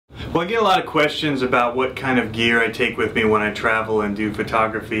Well, I get a lot of questions about what kind of gear I take with me when I travel and do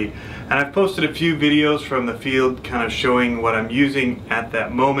photography. And I've posted a few videos from the field kind of showing what I'm using at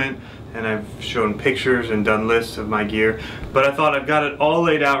that moment. And I've shown pictures and done lists of my gear. But I thought I've got it all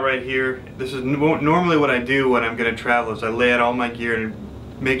laid out right here. This is normally what I do when I'm going to travel, is I lay out all my gear and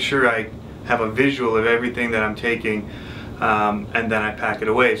make sure I have a visual of everything that I'm taking. And then I pack it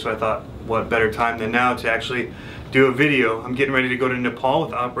away. So I thought, what better time than now to actually do a video. I'm getting ready to go to Nepal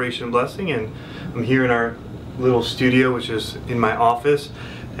with Operation Blessing, and I'm here in our little studio, which is in my office,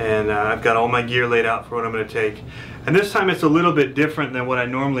 and I've got all my gear laid out for what I'm going to take. And this time it's a little bit different than what I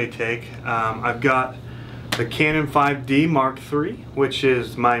normally take. I've got the Canon 5D Mark III, which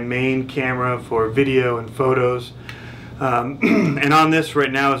is my main camera for video and photos. And on this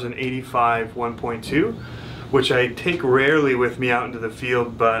right now is an 85 1.2, which I take rarely with me out into the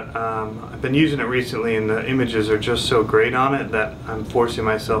field, but I've been using it recently and the images are just so great on it that I'm forcing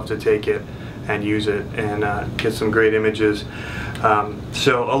myself to take it and use it and get some great images.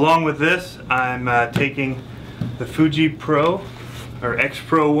 So along with this, I'm taking the Fuji Pro, or X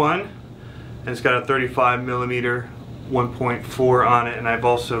Pro 1, and it's got a 35mm 1.4 on it, and I've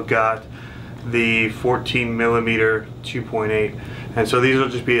also got the 14mm 2.8, and so these will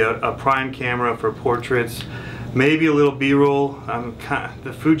just be a prime camera for portraits, maybe a little B-roll.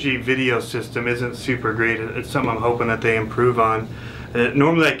 The Fuji video system isn't super great. It's something I'm hoping that they improve on.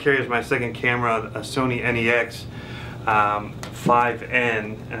 Normally I carry as my second camera a Sony NEX 5N,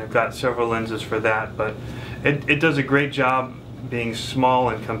 and I've got several lenses for that, but it does a great job being small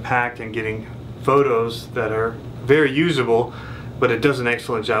and compact and getting photos that are very usable, but it does an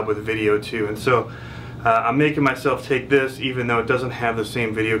excellent job with video too. And so I'm making myself take this even though it doesn't have the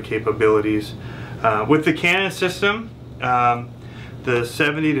same video capabilities. With the Canon system, the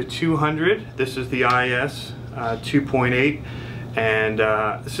 70-200, this is the IS 2.8, and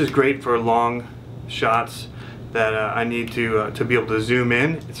this is great for long shots that I need to be able to zoom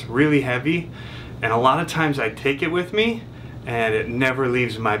in. It's really heavy, and a lot of times I take it with me and it never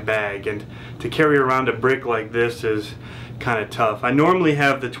leaves my bag, and to carry around a brick like this is kind of tough. I normally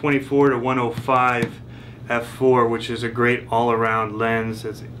have the 24-105 f4, which is a great all-around lens.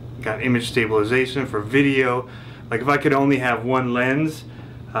 It's got image stabilization for video. Like if I could only have one lens,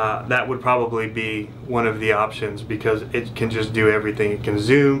 that would probably be one of the options, because it can just do everything. It can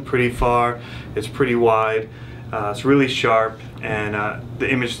zoom pretty far, it's pretty wide, it's really sharp, and the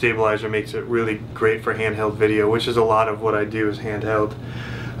image stabilizer makes it really great for handheld video, which is a lot of what I do is handheld.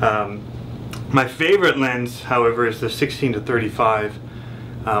 My favorite lens, however, is the 16-35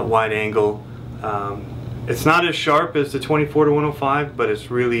 wide angle. It's not as sharp as the 24-105, but it's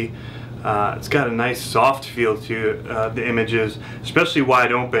really, it's got a nice soft feel to the images, especially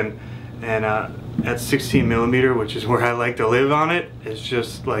wide open. And at 16mm, which is where I like to live on it, it's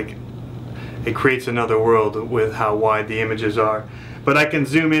just like, it creates another world with how wide the images are. But I can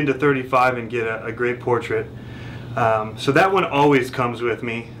zoom into 35 and get a great portrait. So that one always comes with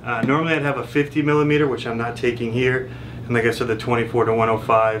me. Normally I'd have a 50mm, which I'm not taking here, and like I said, the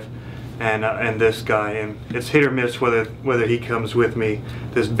 24-105, and this guy, and it's hit or miss whether he comes with me,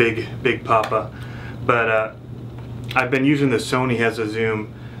 this big papa. But I've been using the Sony as a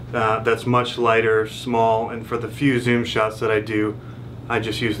zoom that's much lighter, small, and for the few zoom shots that I do, I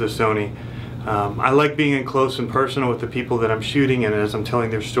just use the Sony. I like being in close and personal with the people that I'm shooting and as I'm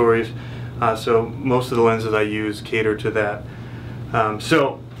telling their stories. So most of the lenses I use cater to that.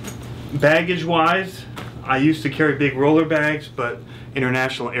 So baggage wise, I used to carry big roller bags, but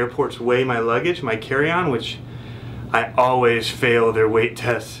international airports weigh my luggage, my carry-on, which I always fail their weight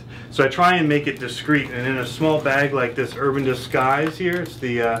tests. So I try and make it discreet, and in a small bag like this Urban Disguise here, it's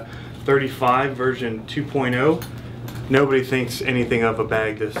the 35 version 2.0, nobody thinks anything of a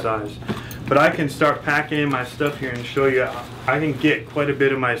bag this size. But I can start packing in my stuff here and show you I can get quite a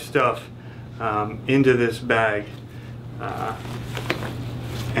bit of my stuff into this bag,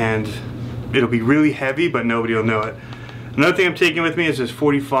 and it'll be really heavy, but nobody will know it. Another thing I'm taking with me is this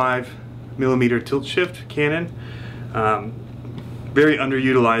 45mm tilt shift Canon. Very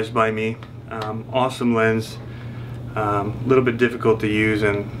underutilized by me. Awesome lens. A little bit difficult to use,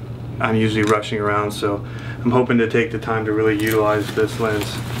 and I'm usually rushing around, so I'm hoping to take the time to really utilize this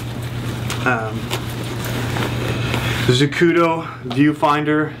lens. The Zacuto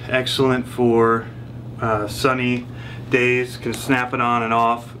viewfinder, excellent for sunny days. Can snap it on and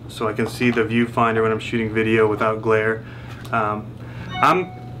off so I can see the viewfinder when I'm shooting video without glare.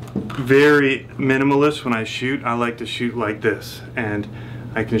 I'm very minimalist when I shoot. I like to shoot like this, and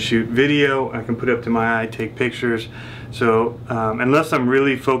I can shoot video, I can put it up to my eye, take pictures. So unless I'm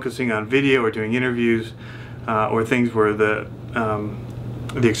really focusing on video or doing interviews or things where the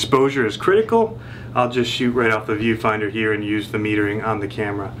the exposure is critical, I'll just shoot right off the viewfinder here and use the metering on the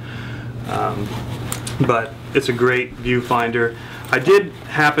camera. But it's a great viewfinder. I did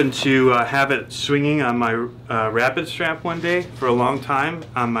happen to have it swinging on my rapid strap one day for a long time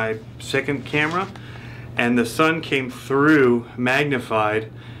on my second camera, and the sun came through,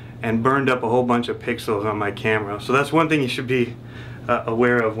 magnified, and burned up a whole bunch of pixels on my camera. So that's one thing you should be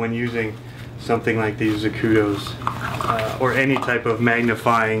aware of when using something like these Zacutos or any type of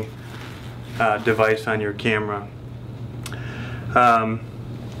magnifying device on your camera.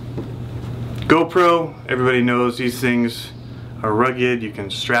 GoPro, everybody knows these things are rugged. You can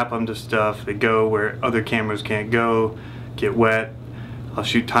strap them to stuff. They go where other cameras can't go, get wet. I'll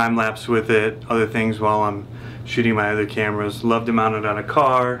shoot time-lapse with it, other things while I'm shooting my other cameras. Love to mount it on a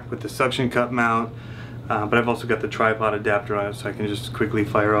car with the suction cup mount, but I've also got the tripod adapter on it, so I can just quickly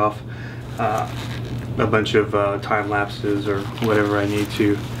fire off a bunch of time lapses or whatever I need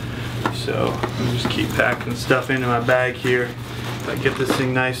to. So I'll just keep packing stuff into my bag here. If I get this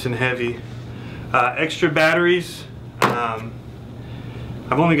thing nice and heavy. Extra batteries.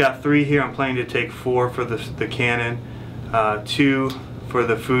 I've only got 3 here. I'm planning to take 4 for the Canon, 2 for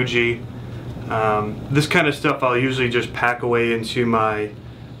the Fuji. This kind of stuff I'll usually just pack away into my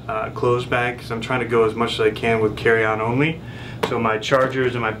clothes bag, because I'm trying to go as much as I can with carry-on only. So my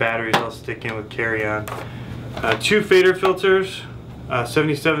chargers and my batteries I'll stick in with carry-on. 2 fader filters,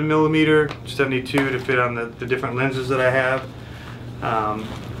 77mm, 72 to fit on the different lenses that I have.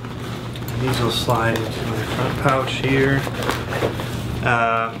 These will slide into my front pouch here.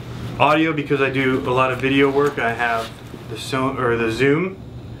 Audio, because I do a lot of video work, I have the Zoom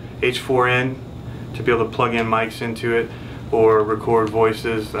H4n to be able to plug in mics into it or record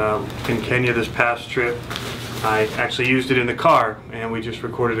voices. In Kenya this past trip, I actually used it in the car, and we just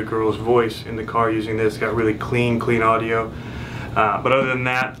recorded a girl's voice in the car using this. Got really clean audio. But other than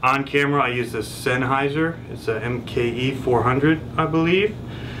that, on camera I use this Sennheiser. It's a MKE 400, I believe,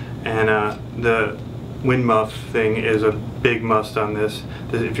 and the wind muff thing is a big must on this.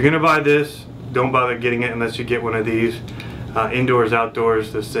 If you're gonna buy this, don't bother getting it unless you get one of these. Indoors,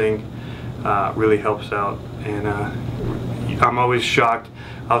 outdoors, this thing really helps out, and I'm always shocked.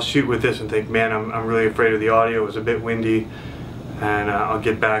 I'll shoot with this and think, man, I'm really afraid of the audio. It was a bit windy, and I'll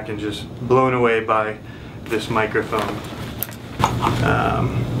get back and just blown away by this microphone.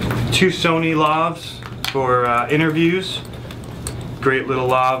 2 Sony lavs for interviews. Great little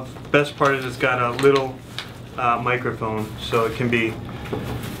lav. Best part is it's got a little microphone, so it can be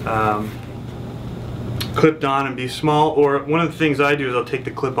clipped on and be small. Or one of the things I do is I'll take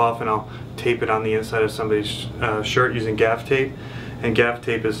the clip off and I'll tape it on the inside of somebody's shirt using gaff tape. And gaff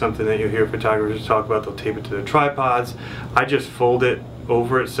tape is something that you'll hear photographers talk about. They'll tape it to their tripods. I just fold it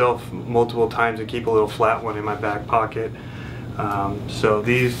over itself multiple times and keep a little flat one in my back pocket. So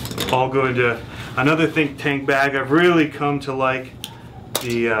these all go into another Think Tank bag. I've really come to like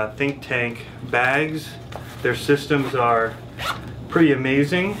the Think Tank bags. Their systems are pretty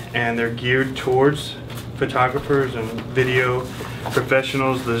amazing, and they're geared towards photographers and video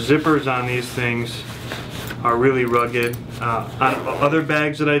professionals. The zippers on these things are really rugged. On other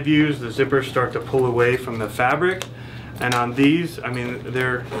bags that I've used, the zippers start to pull away from the fabric, and on these, I mean,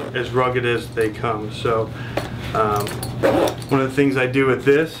 they're as rugged as they come. So one of the things I do with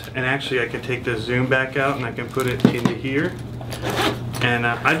this, and actually I can take the zoom back out and I can put it into here. And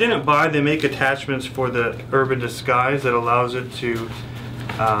I didn't buy, they make attachments for the Urban Disguise that allows it to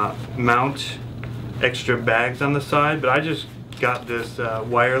mount extra bags on the side, but I just got this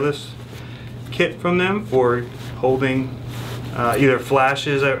wireless kit from them for holding either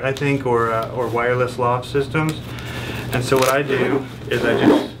flashes, I think, or wireless lav systems. And so what I do is I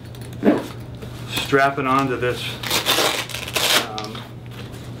just strap it onto this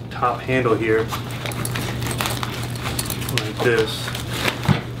top handle here like this.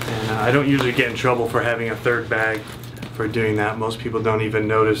 And I don't usually get in trouble for having a third bag for doing that. Most people don't even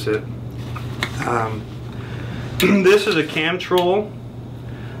notice it. This is a Camtrol.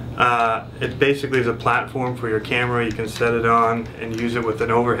 It basically is a platform for your camera. You can set it on and use it with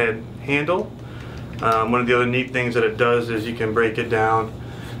an overhead handle. One of the other neat things that it does is you can break it down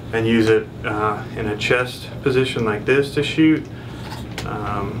and use it in a chest position like this to shoot.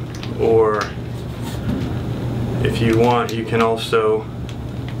 Or if you want, you can also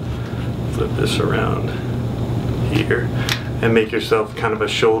flip this around here and make yourself kind of a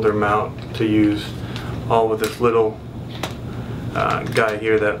shoulder mount to use, all with this little guy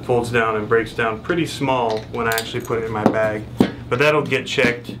here that folds down and breaks down pretty small when I actually put it in my bag. But that'll get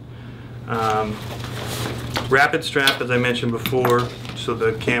checked. Rapid strap, as I mentioned before, so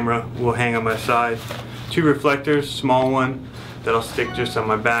the camera will hang on my side. 2 reflectors, small one that I'll stick just on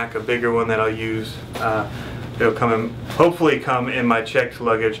my back, a bigger one that I'll use. It'll hopefully come in my checked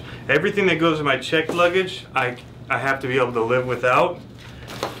luggage. Everything that goes in my checked luggage, I have to be able to live without,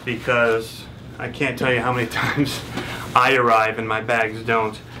 because I can't tell you how many times I arrive and my bags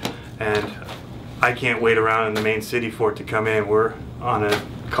don't, and I can't wait around in the main city for it to come in. We're on a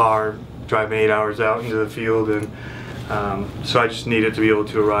car driving 8 hours out into the field, and so I just need it to be able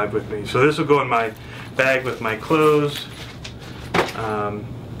to arrive with me. So this will go in my bag with my clothes.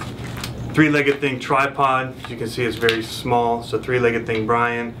 Three-legged thing tripod. As you can see, it's very small. So three-legged thing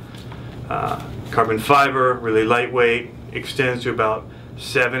Brian. Carbon fiber, really lightweight. Extends to about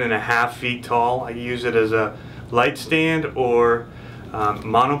 7.5 feet tall. I use it as a light stand or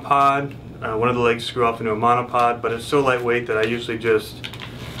monopod. One of the legs screw off into a monopod, but it's so lightweight that I usually just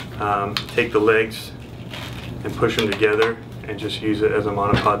take the legs and push them together and just use it as a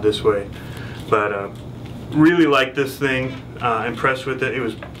monopod this way. But really like this thing, impressed with it. It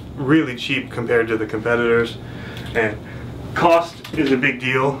was really cheap compared to the competitors, and cost is a big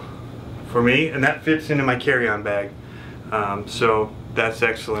deal for me, and that fits into my carry-on bag, so that's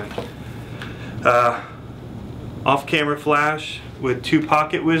excellent. Off-camera flash with 2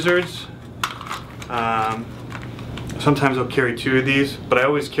 pocket wizards. Sometimes I'll carry 2 of these, but I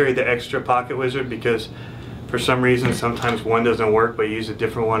always carry the extra pocket wizard because for some reason sometimes one doesn't work, but you use a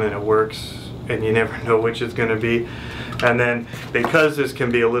different one and it works, and you never know which it's going to be. And then because this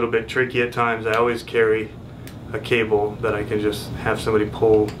can be a little bit tricky at times, I always carry a cable that I can just have somebody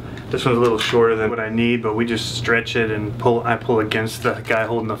pull. This one's a little shorter than what I need, but we just stretch it and pull. I pull against the guy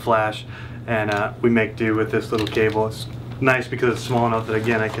holding the flash, and we make do with this little cable. It's nice because it's small enough that,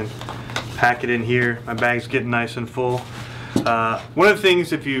 again, I can pack it in here. My bag's getting nice and full. One of the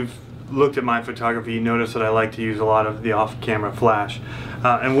things, if you've looked at my photography, you notice that I like to use a lot of the off-camera flash.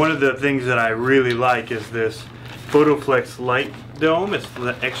 And one of the things that I really like is this Photoflex light dome. It's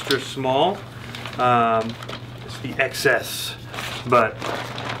the extra small. It's the XS, but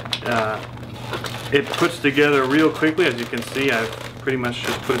it puts together real quickly. As you can see, I've pretty much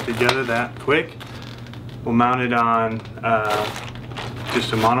just put it together that quick. We'll mount it on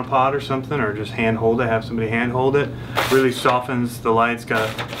just a monopod or something, or just hand hold it, have somebody hand hold it. Really softens the light. It's got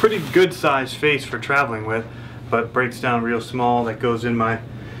a pretty good sized face for traveling with, but breaks down real small. That goes in my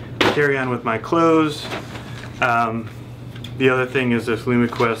carry-on with my clothes. The other thing is this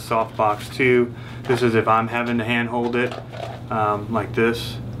LumiQuest Softbox 2. This is if I'm having to hand hold it like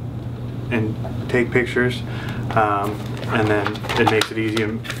this and take pictures, and then it makes it easy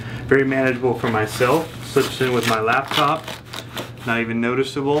and very manageable for myself. Slips in with my laptop, not even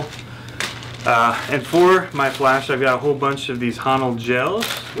noticeable. And for my flash, I've got a whole bunch of these Honnold gels,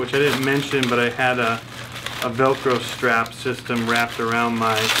 which I didn't mention, but I had a Velcro strap system wrapped around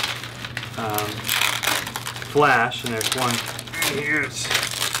my flash, and there's one here. It's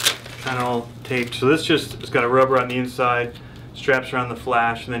kind of all taped. So this it's got a rubber on the inside, straps around the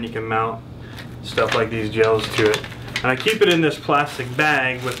flash, and then you can mount stuff like these gels to it. And I keep it in this plastic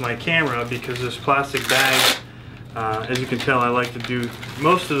bag with my camera because this plastic bag, as you can tell, I like to do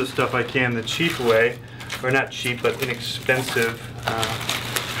most of the stuff I can the cheap way, or not cheap, but inexpensive.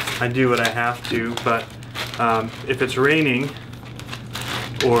 I do what I have to, but if it's raining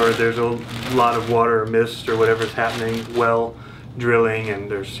or there's a lot of water or mist or whatever's happening, well drilling, and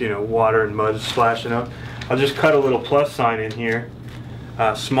there's, you know, water and mud splashing up, I'll just cut a little plus sign in here,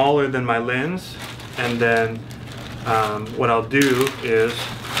 smaller than my lens, and then what I'll do is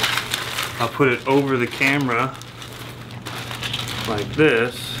I'll put it over the camera like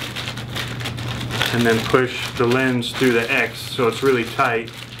this, and then push the lens through the X so it's really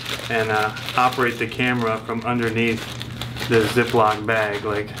tight, and operate the camera from underneath the Ziploc bag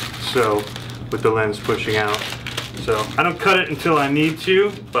like so, with the lens pushing out. So I don't cut it until I need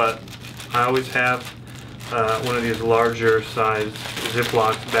to, but I always have one of these larger size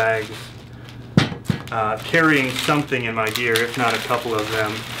Ziploc bags carrying something in my gear, if not a couple of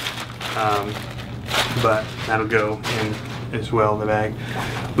them, but that'll go in as well in the bag.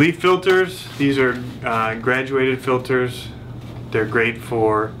 Leaf filters, these are graduated filters. They're great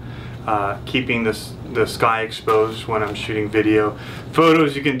for keeping the sky exposed when I'm shooting video.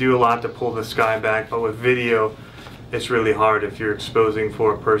 Photos, you can do a lot to pull the sky back, but with video it's really hard. If you're exposing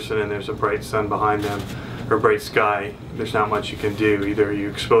for a person and there's a bright sun behind them or bright sky, there's not much you can do. Either you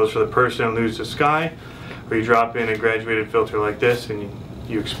expose for the person and lose the sky, or you drop in a graduated filter like this and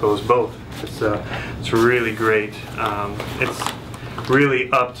you expose both. It's really great. It's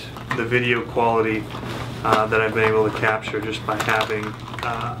really upped the video quality that I've been able to capture just by having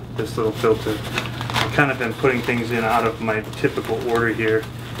this little filter. I've kind of been putting things in out of my typical order here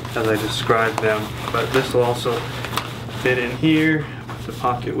as I described them, but this will also fit in here. Put the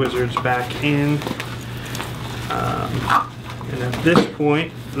pocket wizards back in. And at this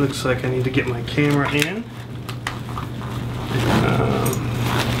point, it looks like I need to get my camera in.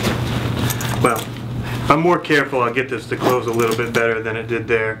 Well, if I'm more careful, I'll get this to close a little bit better than it did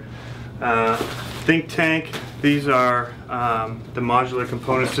there. Think Tank, these are the modular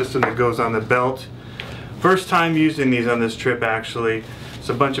component system that goes on the belt. First time using these on this trip actually. It's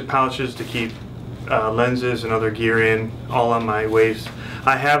a bunch of pouches to keep lenses and other gear in, all on my waist.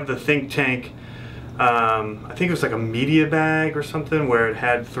 I have the Think Tank, I think it was like a media bag or something, where it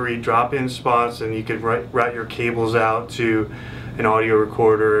had 3 drop-in spots and you could route your cables out to an audio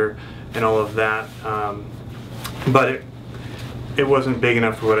recorder and all of that. But it wasn't big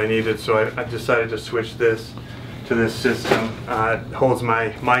enough for what I needed, so I decided to switch this to this system. It holds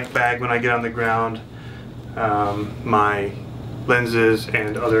my mic bag when I get on the ground, my lenses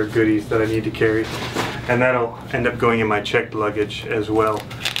and other goodies that I need to carry, and that'll end up going in my checked luggage as well.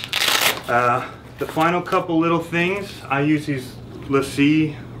 The final couple little things, I use these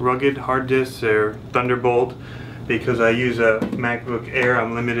LaCie rugged hard disks, or Thunderbolt, because I use a MacBook Air.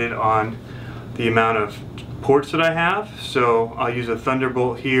 I'm limited on the amount of ports that I have, so I'll use a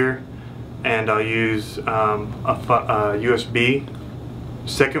Thunderbolt here, and I'll use a USB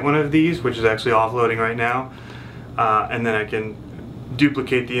second one of these, which is actually offloading right now, and then I can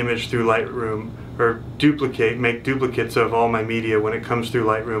duplicate the image through Lightroom, or make duplicates of all my media when it comes through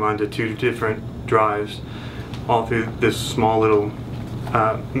Lightroom onto 2 different drives, all through this small little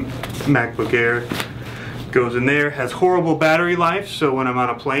MacBook Air. Goes in there. Has horrible battery life, so when I'm on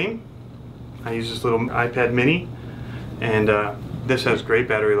a plane, I use this little iPad mini, and this has great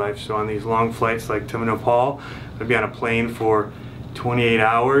battery life, so on these long flights like to Nepal, I'd be on a plane for 28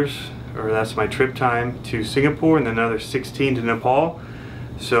 hours, or that's my trip time to Singapore, and then another 16 to Nepal.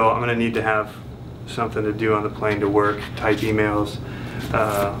 So I'm going to need to have something to do on the plane to work, type emails,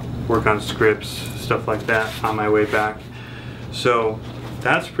 work on scripts, stuff like that on my way back. So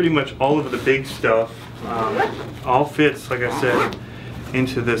that's pretty much all of the big stuff. All fits, like I said,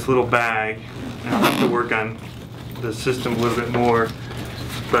 into this little bag. I'll have to work on the system a little bit more,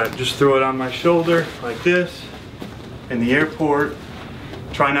 but just throw it on my shoulder like this in the airport.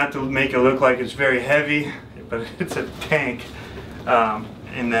 Try not to make it look like it's very heavy, but it's a tank.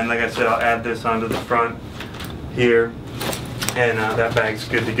 And then, like I said, I'll add this onto the front here, and that bag's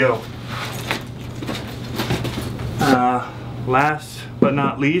good to go. Last but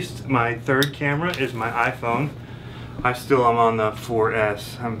not least, my third camera is my iPhone. I still am on the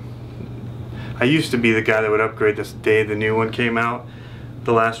 4S. I used to be the guy that would upgrade this day the new one came out.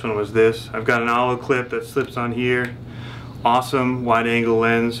 The last one was this. I've got an olive clip that slips on here. Awesome wide angle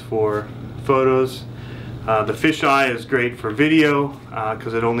lens for photos. The fisheye is great for video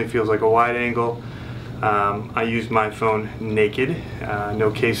because it only feels like a wide angle. I use my phone naked, no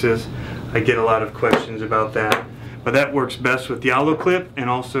cases. I get a lot of questions about that, but that works best with the olive clip and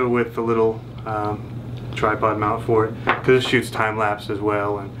also with the little tripod mount for it, because it shoots time lapse as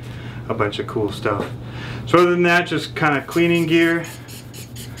well and a bunch of cool stuff. So other than that, just kind of cleaning gear,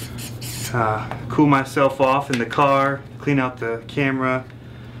 cool myself off in the car, clean out the camera,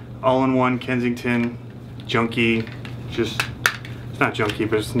 all-in-one Kensington, junky, just, it's not junky,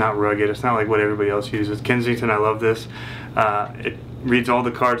 but it's not rugged, it's not like what everybody else uses. Kensington, I love this. It reads all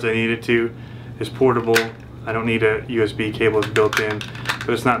the cards I need it to, it's portable, I don't need a USB cable, it's built in, but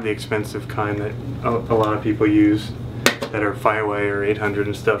it's not the expensive kind that a lot of people use that are Fireway or 800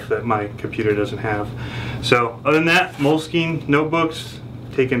 and stuff that my computer doesn't have. So other than that, Moleskine notebooks,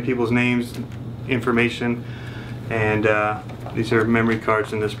 taking people's names, information, and these are memory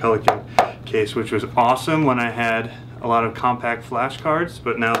cards in this Pelican case, which was awesome when I had a lot of compact flash cards,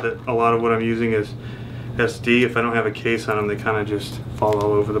 but now that a lot of what I'm using is SD, if I don't have a case on them, they kind of just fall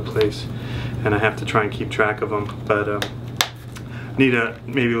all over the place, and I have to try and keep track of them. But need to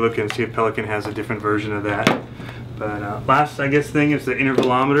maybe look and see if Pelican has a different version of that. But last, I guess, thing is the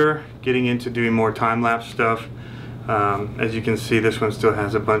intervalometer, getting into doing more time-lapse stuff. As you can see, this one still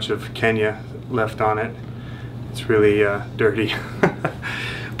has a bunch of Kenya left on it. It's really dirty.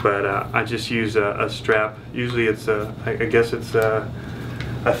 But I just use a strap. Usually it's I guess it's a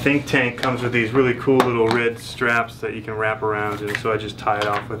Think Tank comes with these really cool little red straps that you can wrap around, and so I just tie it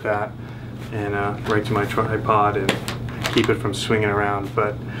off with that and right to my tripod and keep it from swinging around.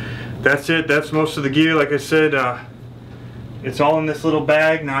 But that's it. That's most of the gear. Like I said, it's all in this little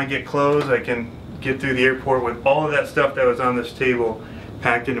bag. Now I get clothes. I can get through the airport with all of that stuff that was on this table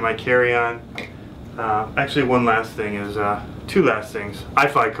packed into my carry-on. Actually, one last thing is, two last things.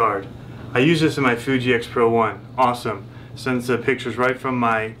 iFi card. I use this in my Fuji X Pro 1. Awesome. Sends the pictures right from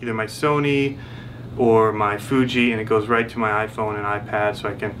either my Sony, or my Fuji, and it goes right to my iPhone and iPad, so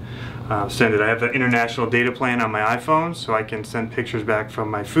I can send it. I have an international data plan on my iPhone, so I can send pictures back from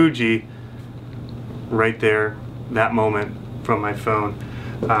my Fuji right there, that moment, from my phone.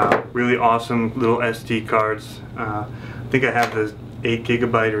 Really awesome little SD cards. I think I have the 8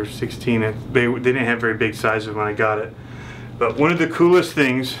 GB or 16. They didn't have very big sizes when I got it. But one of the coolest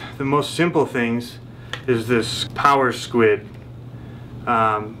things, the most simple things, is this Power Squid.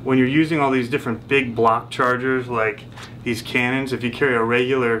 When you're using all these different big block chargers like these Canons, if you carry a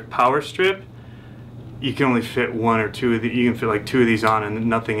regular power strip, you can only fit one or two of you can fit like 2 of these on and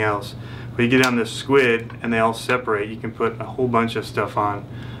nothing else. But you get on this Squid and they all separate. You can put a whole bunch of stuff on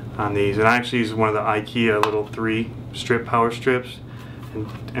these. And I actually use one of the IKEA little 3 strip power strips,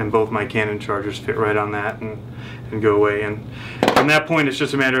 and both my Canon chargers fit right on that and go away. And from that point, it's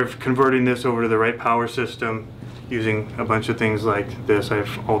just a matter of converting this over to the right power system using a bunch of things like this. I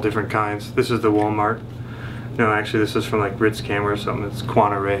have all different kinds. This is the Walmart. No, actually this is from like Ritz camera or something. It's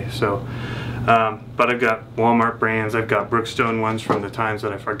Quantaray. So, but I've got Walmart brands. I've got Brookstone ones from the times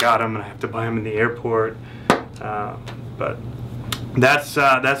that I forgot them and I have to buy them in the airport. But that's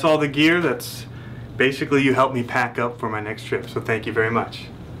all the gear. That's basically, you helped me pack up for my next trip. So thank you very much.